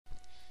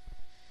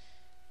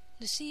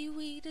The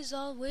seaweed is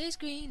always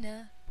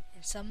greener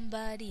in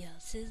somebody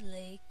else's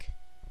lake.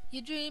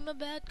 You dream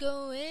about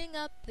going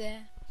up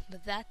there,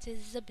 but that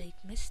is a big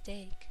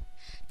mistake.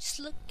 Just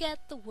look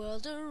at the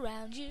world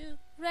around you,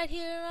 right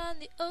here on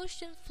the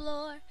ocean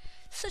floor.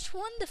 Such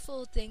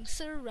wonderful things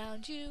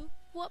surround you.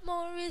 What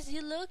more is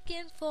you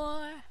looking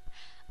for?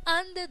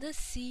 Under the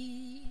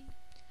sea,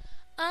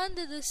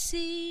 under the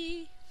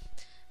sea.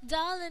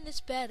 Darling, it's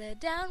better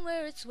down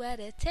where it's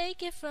wetter.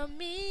 Take it from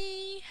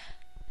me.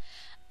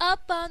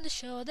 Up on the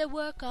shore they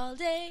work all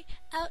day,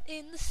 out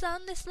in the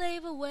sun they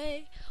slave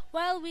away,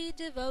 while we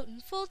devotin'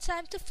 full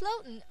time to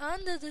floatin'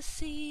 under the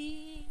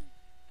sea.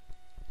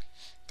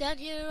 Down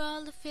here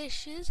all the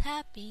fish is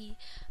happy,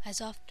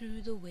 as off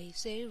through the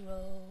waves they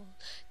roll.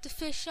 The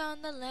fish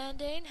on the land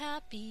ain't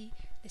happy,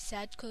 they're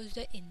sad 'cause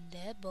they're in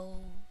their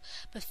bowl.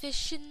 But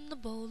fish in the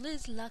bowl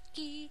is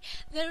lucky,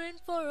 they're in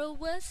for a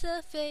worse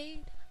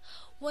fate.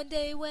 One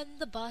day when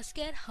the boss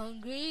get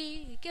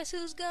hungry, guess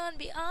who's gonna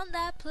be on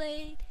that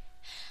plate?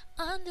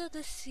 Under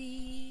the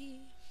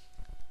sea,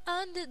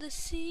 under the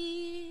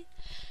sea.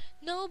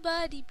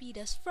 Nobody beat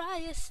us,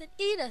 fry us, and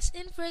eat us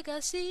in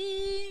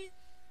fricassee.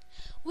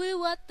 We're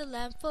what the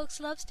land folks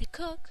loves to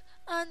cook.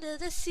 Under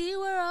the sea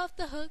we're off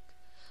the hook.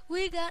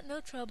 We got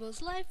no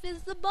troubles, life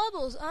is the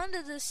bubbles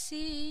under the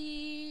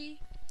sea.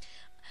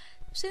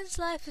 Since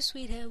life is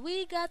sweet here,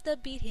 we got the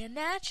beat here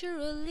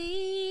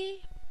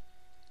naturally.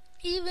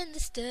 Even the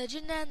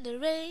sturgeon and the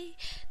ray,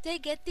 they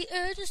get the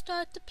urge and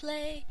start to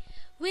play.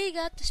 We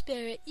got the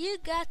spirit, you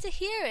got to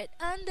hear it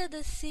under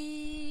the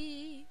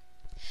sea.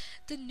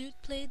 The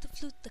newt played the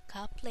flute, the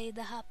cop played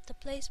the hop, the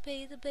place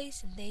played the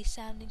bass, and they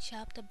sounding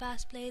sharp. The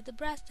bass played the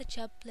brass, the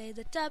chub played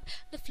the tub.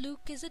 The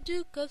fluke is a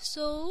duke of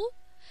soul.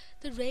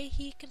 The ray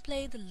he can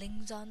play the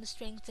lings on the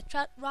strings. The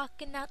trout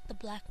rocking out, the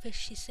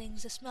blackfish he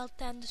sings. The smelt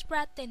and the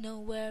sprat, they know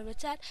where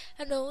it's at,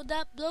 and oh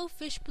that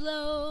blowfish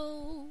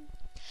blow.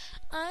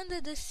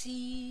 Under the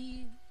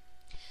sea,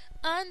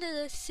 under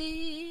the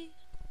sea.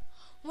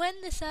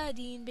 When the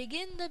sardine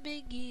begin the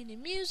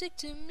beginning music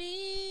to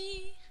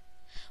me.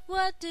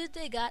 What do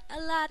they got? A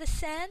lot of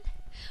sand?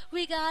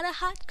 We got a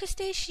hot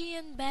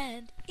crustacean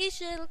band. Each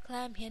little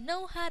clam here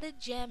know how to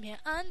jam here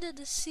under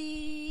the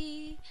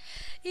sea.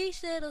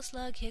 Each little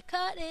slug here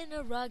caught in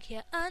a rug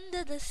here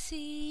under the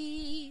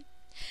sea.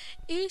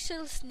 Each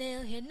little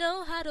snail here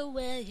know how to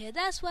whale here.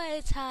 That's why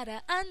it's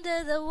hotter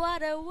under the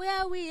water.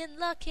 Where we in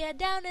luck here,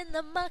 down in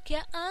the muck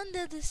here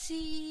under the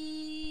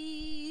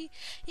sea.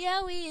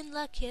 Yeah, we in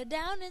luck here,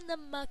 down in the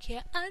muck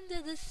here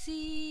under the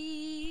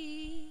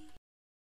sea.